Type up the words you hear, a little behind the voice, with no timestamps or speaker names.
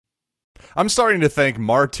I'm starting to think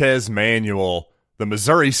Martez Manuel, the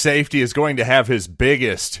Missouri safety, is going to have his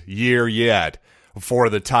biggest year yet for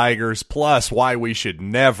the Tigers, plus why we should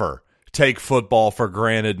never take football for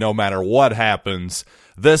granted no matter what happens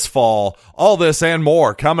this fall. All this and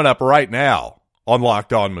more coming up right now on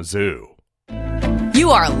Locked On Mizzou.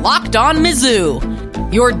 You are Locked On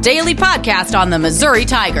Mizzou, your daily podcast on the Missouri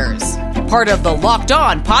Tigers, part of the Locked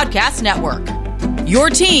On Podcast Network, your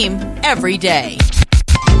team every day.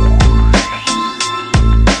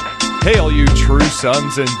 Hail you true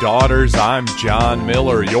sons and daughters, I'm John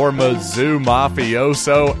Miller, your Mizzou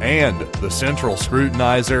mafioso and the central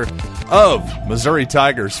scrutinizer of Missouri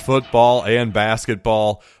Tigers football and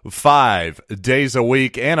basketball 5 days a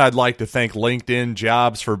week. And I'd like to thank LinkedIn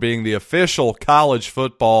Jobs for being the official college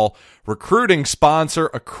football recruiting sponsor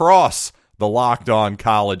across the Locked On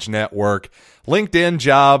College Network. LinkedIn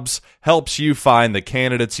Jobs helps you find the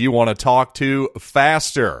candidates you want to talk to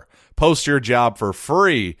faster. Post your job for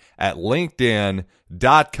free at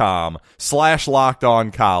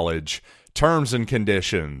linkedin.com/lockedoncollege. Terms and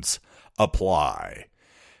conditions apply.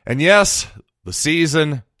 And yes, the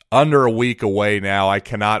season under a week away now. I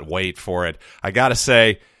cannot wait for it. I got to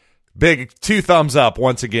say, big 2 thumbs up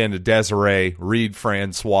once again to Desiree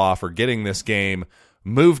Reed-Francois for getting this game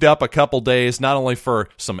moved up a couple days, not only for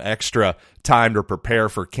some extra time to prepare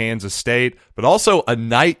for Kansas State, but also a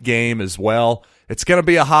night game as well. It's going to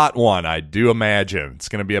be a hot one, I do imagine. It's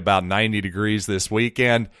going to be about 90 degrees this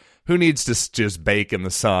weekend. Who needs to just bake in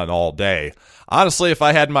the sun all day? Honestly, if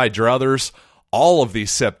I had my druthers, all of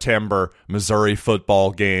these September Missouri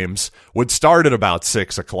football games would start at about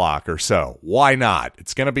 6 o'clock or so. Why not?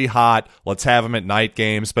 It's going to be hot. Let's have them at night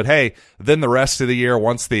games. But hey, then the rest of the year,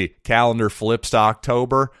 once the calendar flips to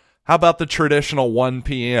October, how about the traditional 1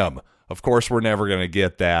 p.m.? Of course, we're never going to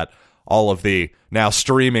get that. All of the now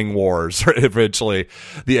streaming wars, eventually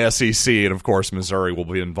the SEC, and of course Missouri will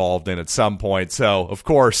be involved in at some point. So, of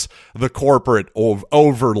course, the corporate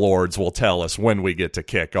overlords will tell us when we get to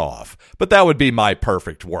kick off. But that would be my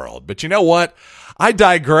perfect world. But you know what? I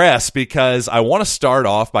digress because I want to start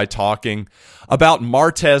off by talking about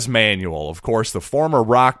Martez Manuel, of course, the former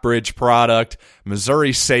Rockbridge product,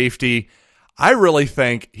 Missouri safety. I really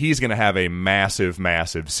think he's going to have a massive,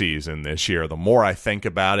 massive season this year, the more I think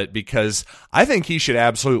about it, because I think he should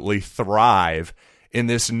absolutely thrive in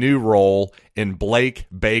this new role in Blake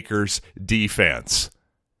Baker's defense.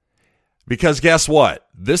 Because guess what?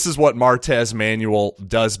 This is what Martez Manuel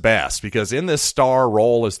does best, because in this star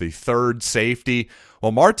role as the third safety,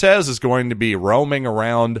 well, Martez is going to be roaming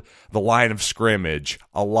around the line of scrimmage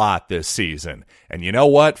a lot this season. And you know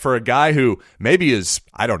what? For a guy who maybe is,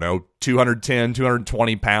 210,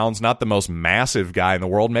 220 pounds, not the most massive guy in the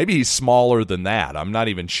world, maybe he's smaller than that. I'm not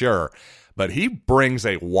even sure. But he brings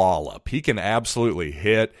a wallop. He can absolutely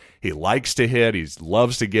hit. He likes to hit. He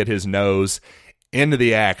loves to get his nose into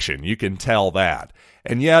the action. You can tell that.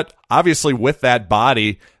 And yet, obviously, with that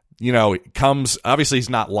body, it comes, obviously he's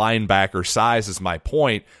not linebacker size is my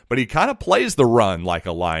point, but he kind of plays the run like a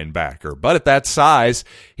linebacker. But at that size,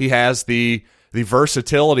 he has the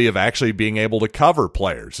versatility of actually being able to cover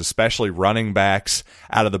players, especially running backs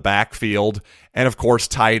out of the backfield, and of course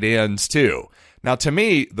tight ends too. Now, to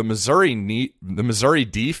me, the Missouri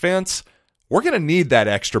defense, we're going to need that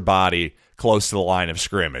extra body close to the line of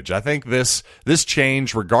scrimmage. I think this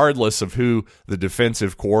change, regardless of who the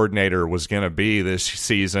defensive coordinator was going to be this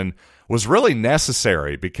season, was really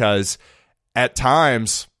necessary because at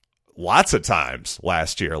times, lots of times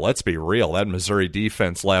last year, let's be real, that Missouri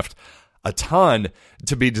defense left a ton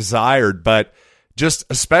to be desired, but just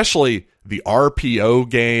especially the RPO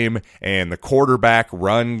game and the quarterback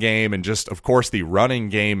run game and just, of course, the running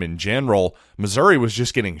game in general, Missouri was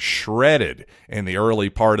just getting shredded in the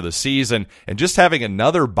early part of the season, and just having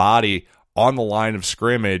another body on the line of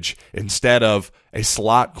scrimmage instead of a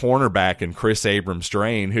slot cornerback in Chris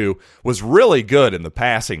Abrams-Draine, who was really good in the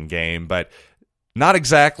passing game, but not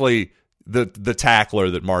exactly the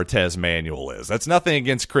tackler that Martez Manuel is. That's nothing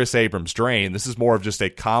against Chris Abrams-Draine. This is more of just a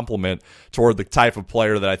compliment toward the type of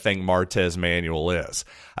player that I think Martez Manuel is.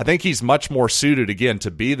 I think he's much more suited, again,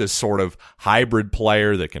 to be this sort of hybrid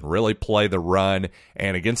player that can really play the run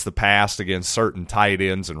and against the pass, against certain tight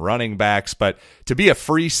ends and running backs, but to be a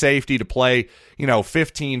free safety, to play,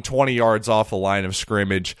 15, 20 yards off the line of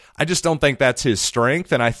scrimmage, I just don't think that's his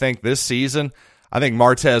strength, and I think this season, I think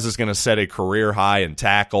Martez is going to set a career high in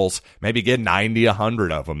tackles, maybe get 90,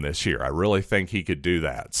 100 of them this year. I really think he could do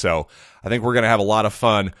that. So I think we're going to have a lot of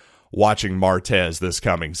fun watching Martez this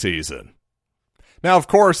coming season. Now, of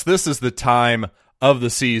course, this is the time of the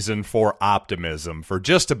season for optimism for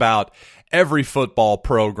just about every football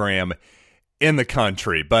program in the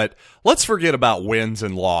country. But let's forget about wins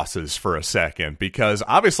and losses for a second, because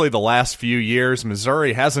obviously the last few years,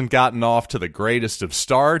 Missouri hasn't gotten off to the greatest of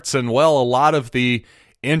starts, and well, a lot of the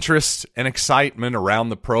interest and excitement around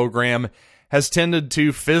the program has tended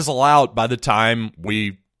to fizzle out by the time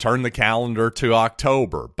we turn the calendar to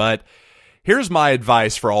October. But here's my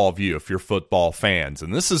advice for all of you if you're football fans,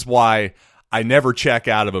 and this is why I never check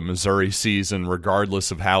out of a Missouri season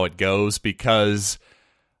regardless of how it goes, because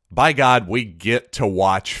by God, we get to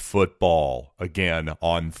watch football again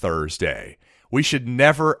on Thursday. We should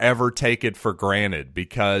never, ever take it for granted,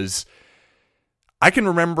 because I can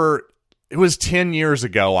remember it was 10 years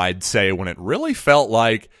ago, I'd say, when it really felt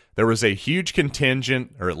like there was a huge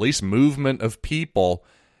contingent, or at least movement of people,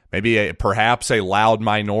 maybe perhaps a loud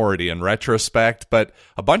minority in retrospect, but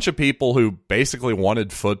a bunch of people who basically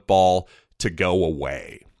wanted football to go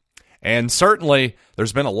away. And certainly,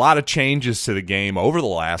 there's been a lot of changes to the game over the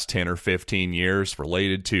last 10 or 15 years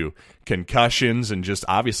related to concussions, and just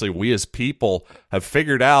obviously we as people have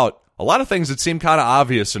figured out a lot of things that seem kind of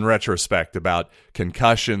obvious in retrospect about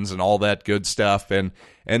concussions and all that good stuff. And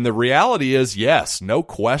the reality is, yes, no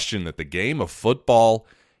question that the game of football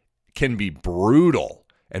can be brutal.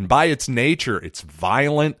 And by its nature, it's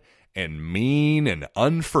violent and mean and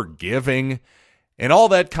unforgiving and all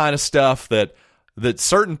that kind of stuff that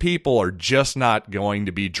certain people are just not going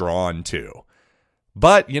to be drawn to.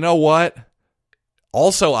 But you know what?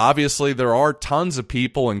 Also, obviously, there are tons of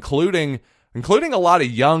people, including a lot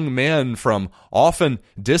of young men from often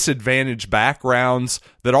disadvantaged backgrounds,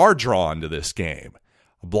 that are drawn to this game.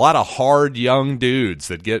 A lot of hard young dudes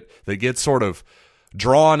that get sort of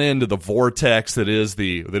drawn into the vortex that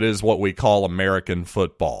is what we call American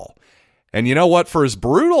football. And you know what? For as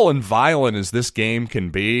brutal and violent as this game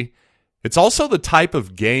can be, it's also the type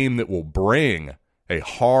of game that will bring a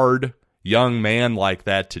hard young man like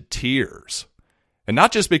that to tears. And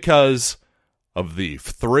not just because of the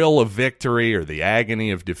thrill of victory or the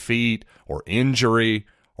agony of defeat or injury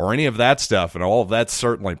or any of that stuff, and all of that's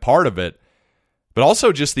certainly part of it, but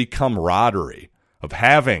also just the camaraderie of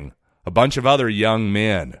having a bunch of other young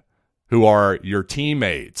men who are your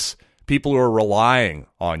teammates, people who are relying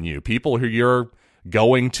on you, people who you're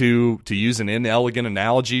going to use an inelegant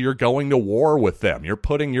analogy, you're going to war with them. You're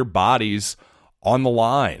putting your bodies on the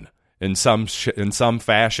line in some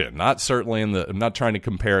fashion. I'm not trying to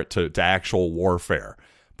compare it to actual warfare.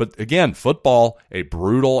 But again, football, a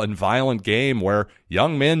brutal and violent game where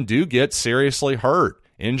young men do get seriously hurt,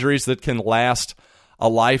 injuries that can last a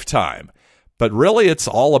lifetime. But really, it's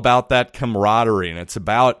all about that camaraderie, and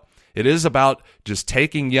it is about just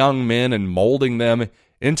taking young men and molding them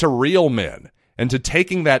into real men, and to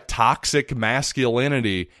taking that toxic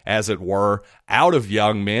masculinity, as it were, out of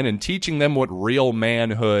young men and teaching them what real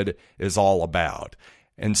manhood is all about.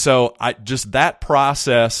 And so that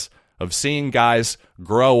process of seeing guys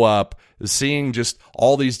grow up, seeing just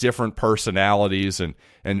all these different personalities, and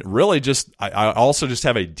really just I also just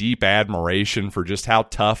have a deep admiration for just how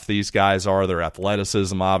tough these guys are, their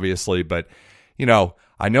athleticism, obviously. But,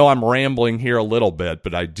 I know I'm rambling here a little bit,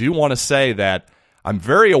 but I do want to say that I'm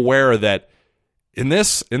very aware that in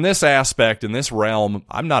this aspect, in this realm,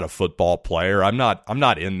 I'm not a football player. I'm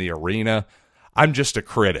not in the arena. I'm just a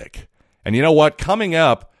critic. And you know what? Coming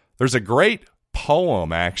up, there's a great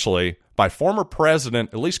poem, actually, by former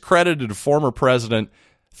president, at least credited to former President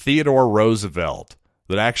Theodore Roosevelt,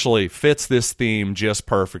 that actually fits this theme just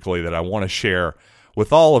perfectly, that I want to share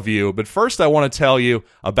with all of you. But first, I want to tell you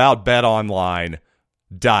about BetOnline.net.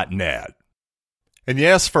 And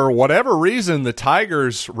yes, for whatever reason, the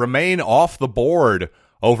Tigers remain off the board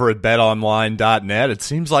over at BetOnline.net. It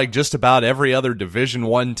seems like just about every other Division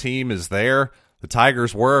I team is there. The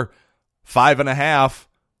Tigers were 5.5,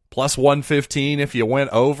 plus 115 if you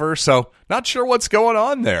went over. So not sure what's going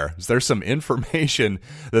on there. Is there some information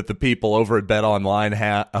that the people over at BetOnline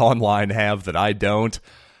have that I don't?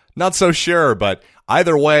 Not so sure, but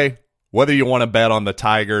either way, whether you want to bet on the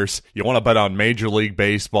Tigers, you want to bet on Major League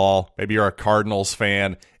Baseball, maybe you're a Cardinals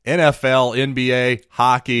fan, NFL, NBA,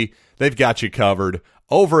 hockey, they've got you covered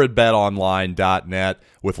over at BetOnline.net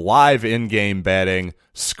with live in-game betting,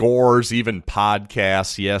 scores, even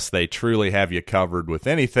podcasts. Yes, they truly have you covered with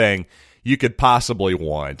anything you could possibly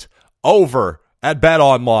want over at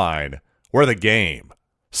BetOnline, where the game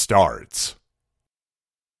starts.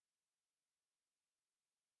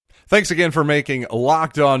 Thanks again for making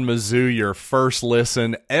Locked On Mizzou your first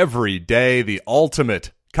listen every day. The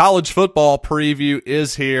ultimate college football preview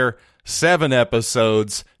is here. 7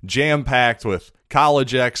 episodes, jam-packed with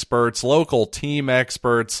college experts, local team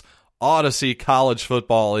experts, Odyssey college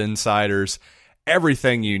football insiders,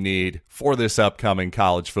 everything you need for this upcoming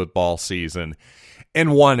college football season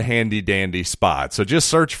in one handy-dandy spot. So just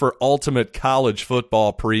search for Ultimate College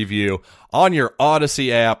Football Preview on your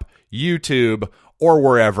Odyssey app, YouTube, or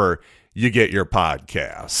wherever you get your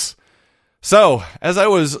podcasts. So, as I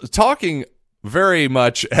was talking very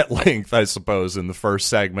much at length, I suppose, in the first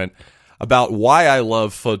segment about why I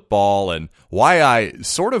love football and why I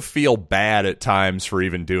sort of feel bad at times for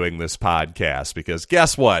even doing this podcast, because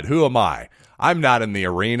guess what? Who am I? I'm not in the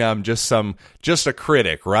arena. I'm just a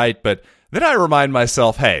critic, right? But then I remind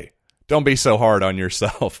myself, hey, don't be so hard on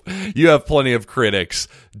yourself. You have plenty of critics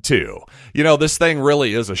too. You know, this thing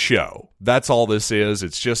really is a show. That's all this is.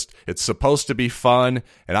 It's supposed to be fun.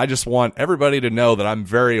 And I just want everybody to know that I'm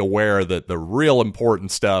very aware that the real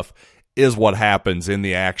important stuff is what happens in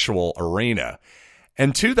the actual arena.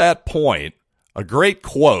 And to that point, a great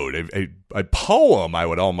quote, a poem, I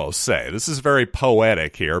would almost say. This is very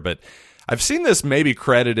poetic here, but I've seen this maybe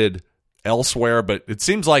credited elsewhere, but it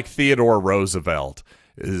seems like Theodore Roosevelt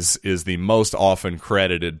is the most often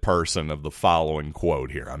credited person of the following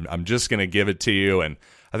quote here. I'm just going to give it to you, and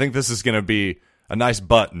I think this is going to be a nice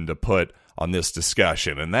button to put on this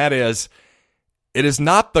discussion, and that is, it is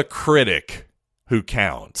not the critic who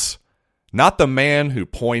counts, not the man who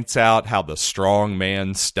points out how the strong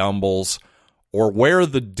man stumbles or where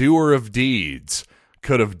the doer of deeds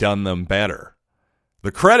could have done them better.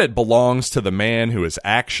 The credit belongs to the man who is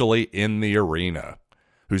actually in the arena,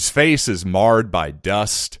 whose face is marred by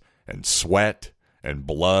dust and sweat and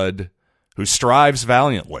blood, who strives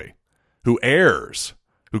valiantly, who errs,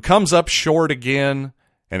 who comes up short again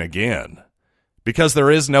and again, because there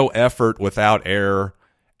is no effort without error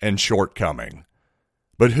and shortcoming.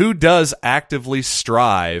 But who does actively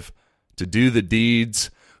strive to do the deeds,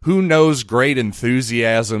 who knows great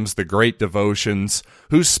enthusiasms, the great devotions,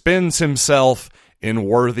 who spends himself in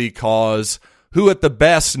worthy cause, who at the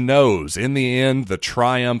best knows, in the end, the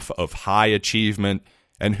triumph of high achievement,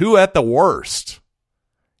 and who at the worst,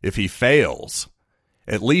 if he fails,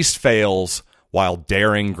 at least fails while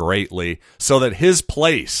daring greatly, so that his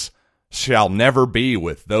place shall never be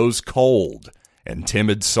with those cold and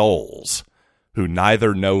timid souls who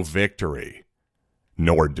neither know victory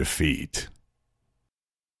nor defeat.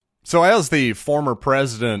 So as the former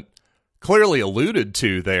president clearly alluded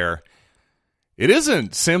to there, it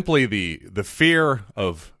isn't simply the fear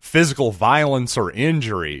of physical violence or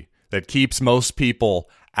injury that keeps most people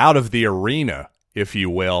out of the arena, if you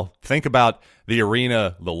will. Think about the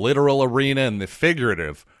arena, the literal arena, and the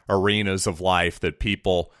figurative arenas of life that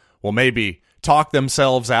people will maybe talk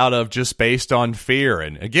themselves out of just based on fear.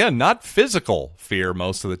 And again, not physical fear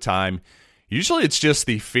most of the time. Usually it's just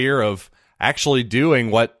the fear of actually doing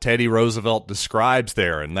what Teddy Roosevelt describes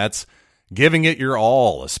there, and that's giving it your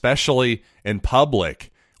all, especially in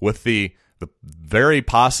public, with the very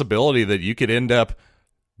possibility that you could end up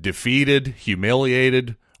defeated,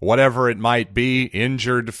 humiliated, whatever it might be,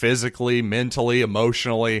 injured physically, mentally,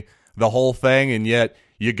 emotionally, the whole thing, and yet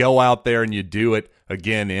you go out there and you do it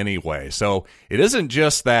again anyway. So it isn't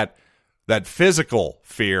just that physical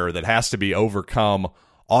fear that has to be overcome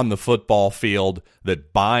on the football field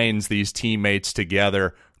that binds these teammates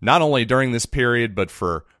together, not only during this period, but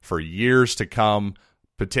for years to come,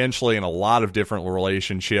 potentially in a lot of different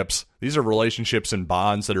relationships. These are relationships and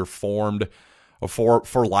bonds that are formed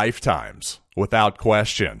for lifetimes, without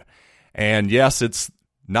question. And yes, it's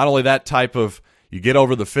not only that type of, you get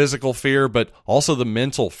over the physical fear, but also the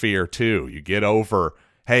mental fear too. You get over,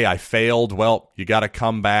 hey, I failed. Well, you got to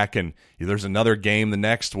come back, and there's another game the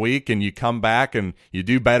next week, and you come back and you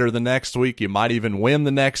do better the next week. You might even win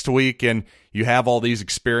the next week, and you have all these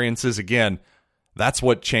experiences. Again, that's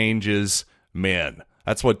what changes men.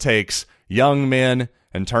 That's what takes young men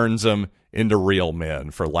and turns them into real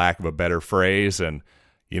men, for lack of a better phrase. And,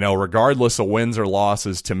 regardless of wins or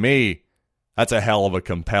losses, to me, that's a hell of a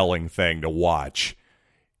compelling thing to watch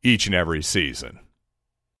each and every season.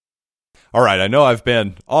 All right, I know I've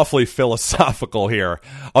been awfully philosophical here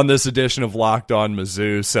on this edition of Locked On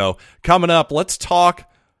Mizzou. So coming up, let's talk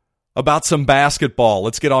about some basketball.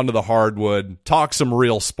 Let's get onto the hardwood, talk some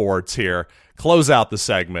real sports here, close out the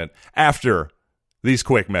segment after these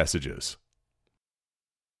quick messages.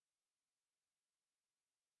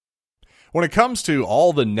 When it comes to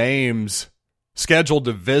all the names scheduled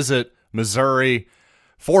to visit Missouri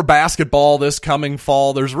for basketball this coming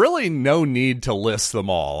fall, there's really no need to list them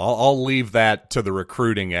all. I'll leave that to the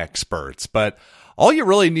recruiting experts. But all you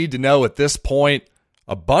really need to know at this point,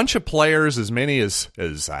 a bunch of players, as many as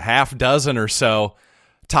a half dozen or so,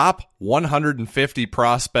 top 150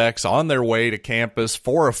 prospects on their way to campus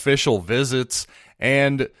for official visits.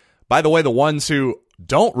 And by the way, the ones who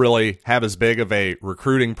don't really have as big of a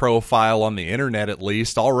recruiting profile on the internet, at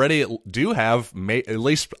least, already do have at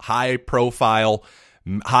least high profile,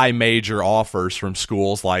 high major offers from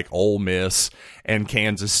schools like Ole Miss and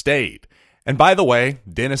Kansas State. And by the way,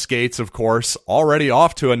 Dennis Gates, of course, already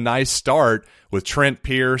off to a nice start with Trent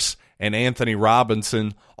Pierce and Anthony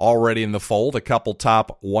Robinson already in the fold, a couple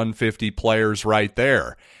top 150 players right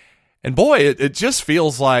there. And boy, it just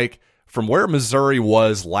feels like from where Missouri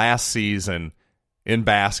was last season in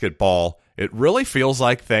basketball, it really feels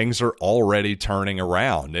like things are already turning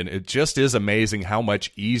around. And it just is amazing how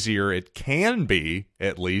much easier it can be,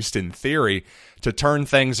 at least in theory, to turn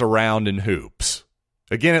things around in hoops.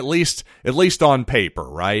 Again, at least on paper,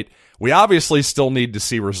 right? We obviously still need to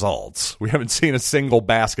see results. We haven't seen a single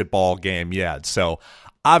basketball game yet, so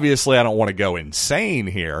obviously I don't want to go insane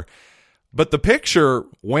here. But the picture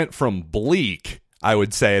went from bleak, I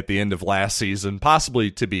would say, at the end of last season,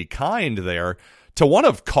 possibly to be kind there, to one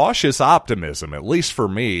of cautious optimism, at least for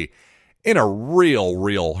me, in a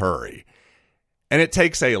real hurry. And it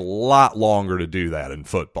takes a lot longer to do that in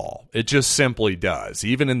football. It just simply does,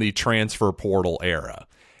 even in the transfer portal era.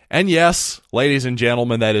 And yes, ladies and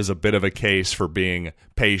gentlemen, that is a bit of a case for being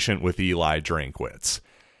patient with Eli Drinkwitz.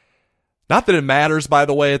 Not that it matters, by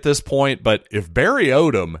the way, at this point, but if Barry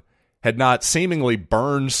Odom had not seemingly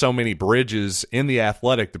burned so many bridges in the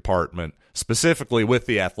athletic department, specifically with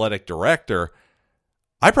the athletic director,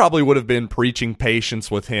 I probably would have been preaching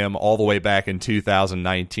patience with him all the way back in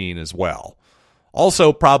 2019 as well.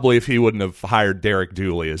 Also, probably if he wouldn't have hired Derek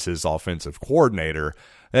Dooley as his offensive coordinator,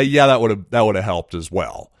 that would have helped as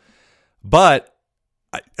well. But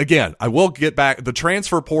again, I will get back. The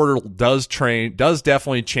transfer portal does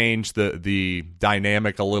definitely change the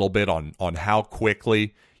dynamic a little bit on how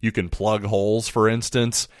quickly you can plug holes. For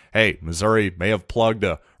instance, hey, Missouri may have plugged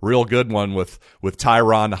a real good one with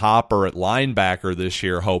Tyron Hopper at linebacker this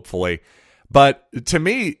year, hopefully. But to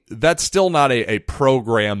me, that's still not a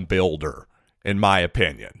program builder, in my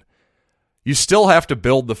opinion. You still have to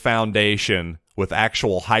build the foundation with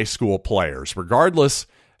actual high school players, regardless,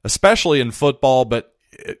 especially in football, but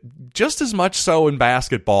just as much so in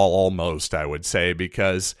basketball almost, I would say,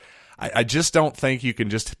 because I just don't think you can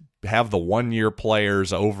just have the one-year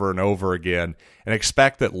players over and over again and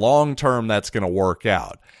expect that long-term that's going to work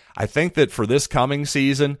out. I think that for this coming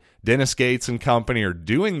season, Dennis Gates and company are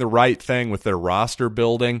doing the right thing with their roster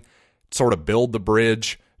building, sort of build the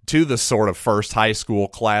bridge to the sort of first high school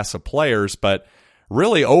class of players. But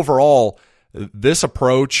really, overall, this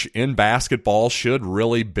approach in basketball should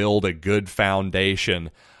really build a good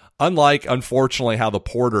foundation, unlike, unfortunately, how the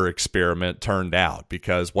Porter experiment turned out.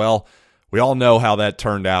 Because, well, we all know how that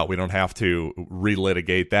turned out. We don't have to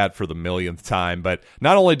relitigate that for the millionth time. But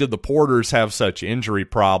not only did the Porters have such injury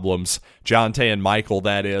problems, Jonte and Michael,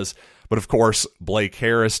 that is, but of course, Blake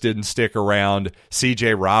Harris didn't stick around.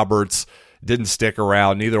 C.J. Roberts didn't stick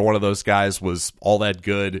around. Neither one of those guys was all that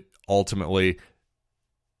good ultimately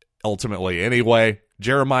anyway.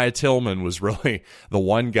 Jeremiah Tillman was really the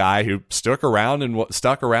one guy who stuck around and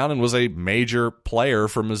was a major player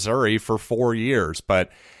for Missouri for 4 years. But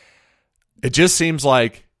it just seems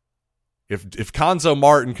like if Konzo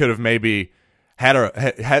Martin could have maybe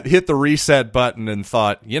had hit the reset button and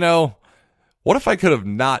thought, what if I could have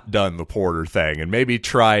not done the Porter thing and maybe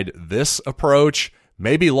tried this approach?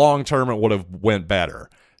 Maybe long-term it would have went better.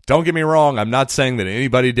 Don't get me wrong. I'm not saying that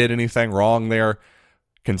anybody did anything wrong there.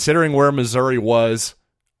 Considering where Missouri was,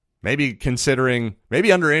 maybe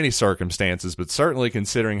under any circumstances, but certainly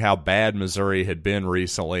considering how bad Missouri had been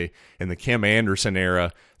recently in the Kim Anderson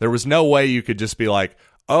era, there was no way you could just be like,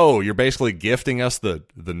 oh, you're basically gifting us the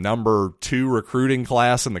number 2 recruiting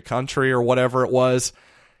class in the country or whatever it was.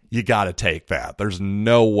 You got to take that. There's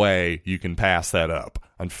no way you can pass that up.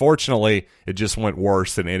 Unfortunately, it just went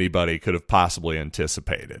worse than anybody could have possibly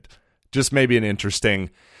anticipated. Just maybe an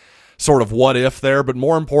interesting sort of what if there, but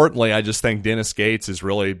more importantly, I just think Dennis Gates is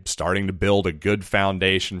really starting to build a good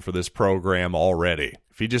foundation for this program already.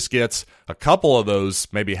 If he just gets a couple of those,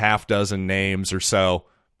 maybe half dozen names or so,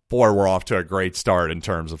 boy, we're off to a great start in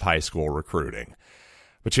terms of high school recruiting.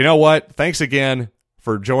 But you know what? Thanks again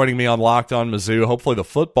for joining me on Locked On Mizzou. Hopefully the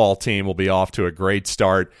football team will be off to a great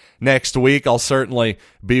start next week. I'll certainly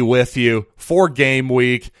be with you for game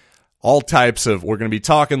week. All types of, we're going to be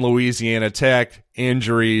talking Louisiana Tech,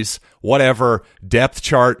 injuries, whatever, depth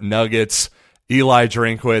chart nuggets, Eli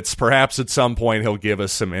Drinkwitz. Perhaps at some point he'll give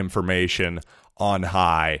us some information on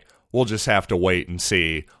high. We'll just have to wait and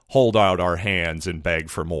see, hold out our hands and beg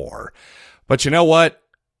for more. But you know what?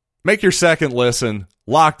 Make your second listen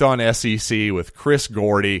Locked On SEC with Chris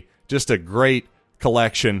Gordy. Just a great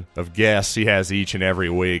collection of guests he has each and every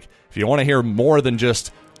week. If you want to hear more than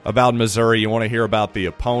just about Missouri, you want to hear about the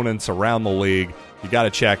opponents around the league, you got to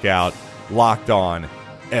check out Locked On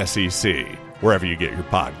SEC, wherever you get your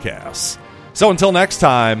podcasts. So until next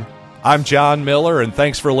time, I'm John Miller, and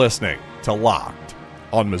thanks for listening to Locked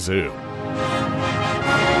on Mizzou.